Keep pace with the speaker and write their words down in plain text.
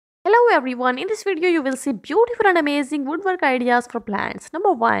Hello everyone, in this video you will see beautiful and amazing woodwork ideas for plants.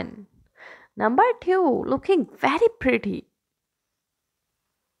 Number 1. Number 2. Looking very pretty.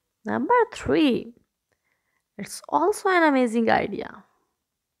 Number 3. It's also an amazing idea.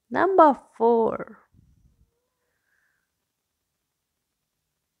 Number 4.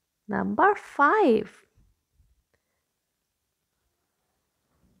 Number 5.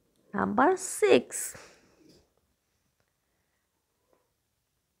 Number 6.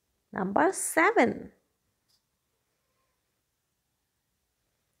 Number 7.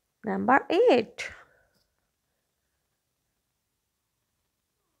 Number 8.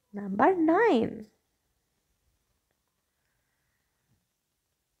 Number 9.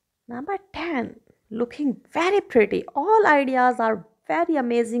 Number 10. Looking very pretty. All ideas are very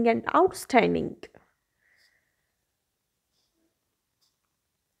amazing and outstanding.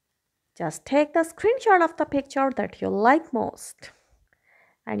 Just take the screenshot of the picture that you like most.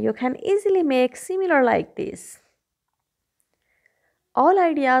 And you can easily make similar like this. All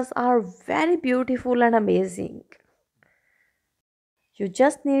ideas are very beautiful and amazing. You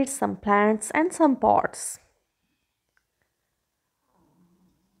just need some plants and some pots.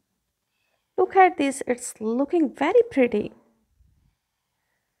 Look at this, it's looking very pretty.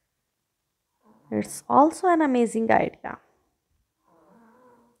 It's also an amazing idea.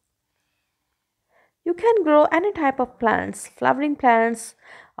 You can grow any type of plants, flowering plants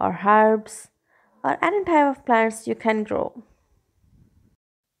or herbs or any type of plants you can grow.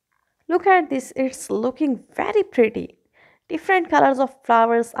 Look at this, it's looking very pretty. Different colors of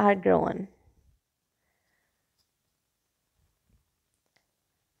flowers are grown.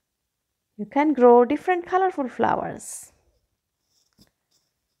 You can grow different colorful flowers.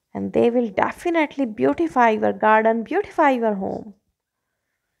 And they will definitely beautify your garden, beautify your home.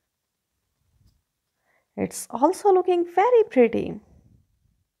 It's also looking very pretty.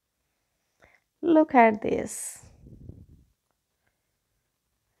 Look at this.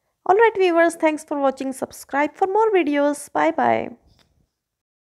 Alright viewers, thanks for watching. Subscribe for more videos. Bye bye.